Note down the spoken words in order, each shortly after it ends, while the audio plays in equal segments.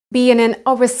Being an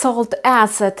oversold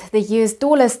asset, the US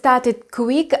dollar started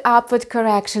quick upward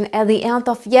correction at the end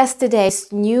of yesterday's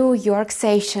New York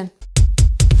session.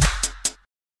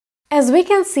 As we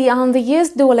can see on the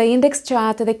US dollar index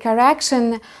chart, the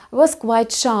correction was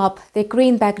quite sharp. The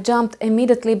greenback jumped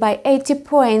immediately by 80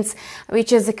 points,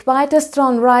 which is quite a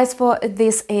strong rise for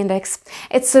this index.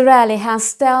 Its rally has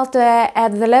stalled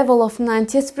at the level of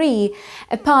 93.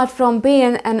 Apart from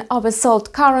being an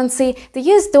oversold currency, the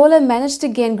US dollar managed to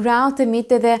gain ground amid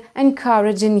the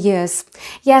encouraging news.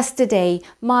 Yesterday,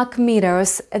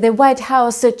 Meadows, the White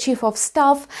House chief of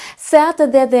staff, said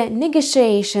that the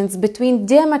negotiations between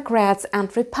Democrats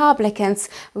and Republicans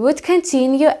would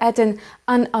continue at an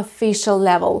unofficial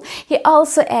level. He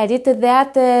also added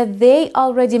that they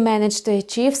already managed to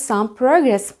achieve some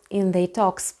progress in their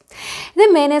talks.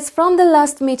 The minutes from the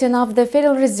last meeting of the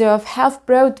Federal Reserve have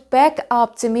brought back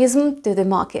optimism to the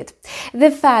market.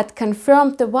 The Fed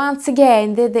confirmed once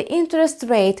again that the interest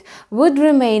rate would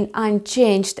remain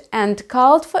unchanged and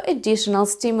called for additional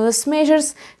stimulus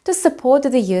measures to support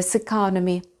the US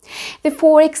economy. The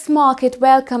Forex market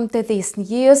welcomed this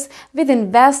news, with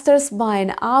investors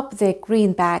buying up the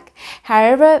greenback.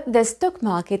 However, the stock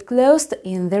market closed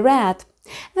in the red.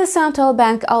 The central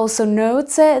bank also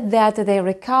notes that the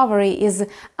recovery is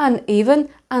uneven,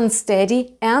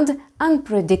 unsteady and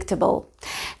unpredictable.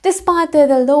 Despite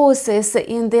the losses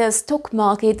in the stock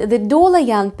market, the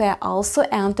dollar-yen pair also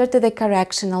entered the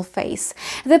correctional phase.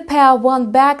 The pair won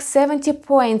back 70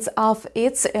 points of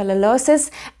its early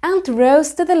losses and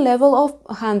rose to the level of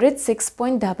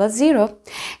 106.00.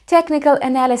 Technical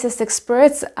analysis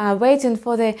experts are waiting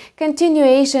for the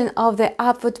continuation of the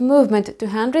upward movement to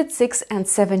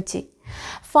 106.70.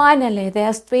 Finally, the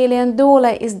Australian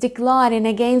dollar is declining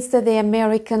against the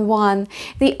American one.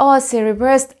 The Aussie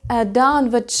reversed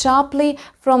downward sharply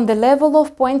from the level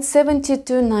of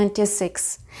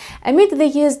 0.7296. Amid the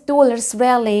US dollar's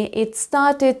rally, it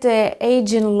started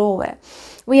edging lower.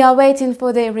 We are waiting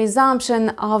for the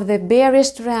resumption of the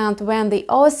bearish trend when the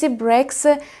Aussie breaks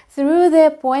through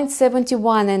the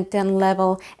 0.7110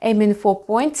 level, aiming for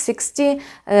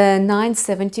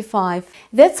 0.6975.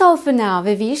 That's all for now.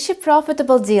 We wish you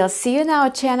profitable deals. See you on our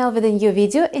channel with a new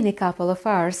video in a couple of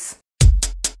hours.